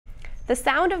The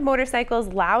sound of motorcycles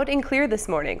loud and clear this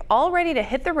morning, all ready to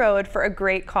hit the road for a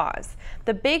great cause.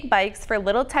 The Big Bikes for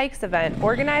Little Tykes event,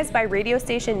 organized by radio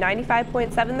station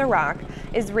 95.7 The Rock,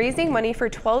 is raising money for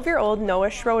 12-year-old Noah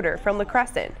Schroeder from La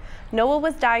Crescent. Noah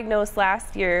was diagnosed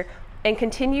last year and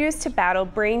continues to battle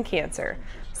brain cancer.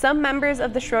 Some members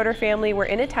of the Schroeder family were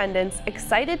in attendance,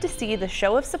 excited to see the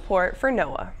show of support for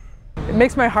Noah. It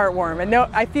makes my heart warm, and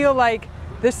I feel like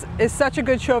this is such a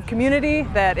good show of community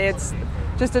that it's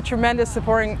just a tremendous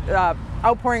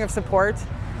outpouring of support,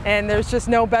 and there's just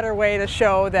no better way to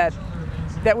show that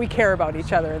we care about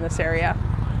each other in this area.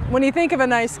 When you think of a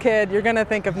nice kid, you're going to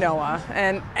think of Noah,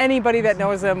 and anybody that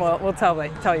knows him will tell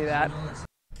you that.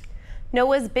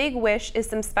 Noah's big wish is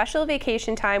some special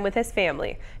vacation time with his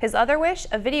family. His other wish,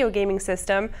 a video gaming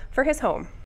system for his home.